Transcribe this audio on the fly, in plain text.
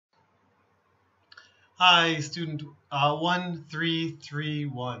Hi, student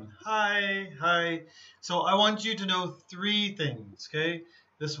 1331. Hi. So I want you to know three things, okay?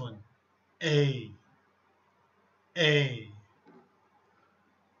 This one, A, A,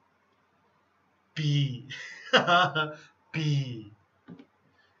 B, B,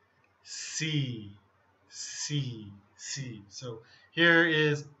 C, C. So here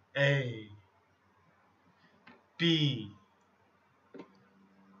is A, B,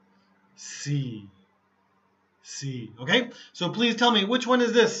 C, C. Okay? So please tell me, which one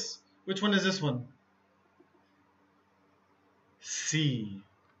is this? Which one is this one? C,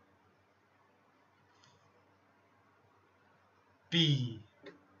 B,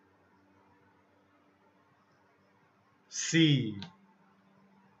 C.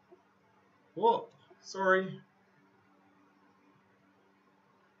 Whoa, sorry.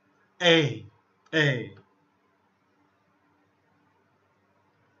 A, A,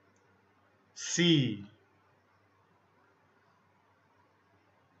 C,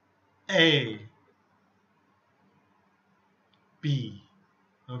 A, B.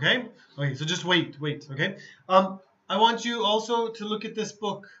 Okay? Okay, so just wait, okay? I want you also to look at this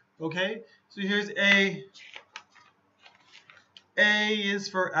book, okay? So here's A. A is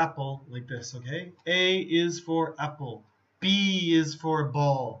for apple, like this, okay? A is for apple. B is for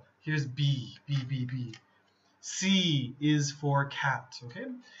ball. Here's B. C is for cat, okay?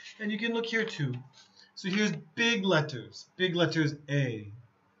 And you can look here too. So here's big letters A,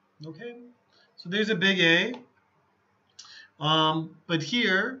 okay? So there's a big A. But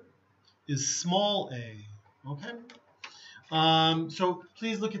here is small a, okay? So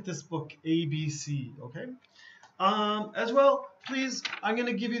please look at this book, ABC, okay? As well, please, I'm going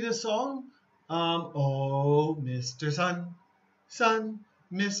to give you this song. Oh, Mr. Sun,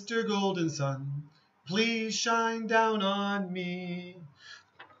 Mr. Golden Sun, please shine down on me.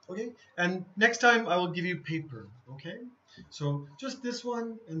 Okay? And next time I will give you paper, okay? So just this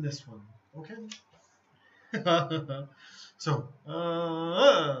one and this one, okay? So,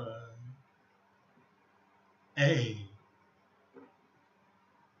 A,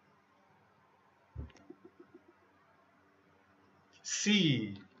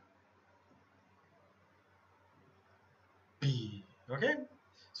 C, B. Okay?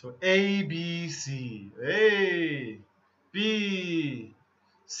 So A, B, C. A, B,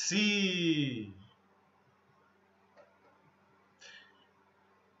 C.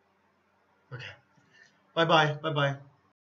 Okay. Bye bye.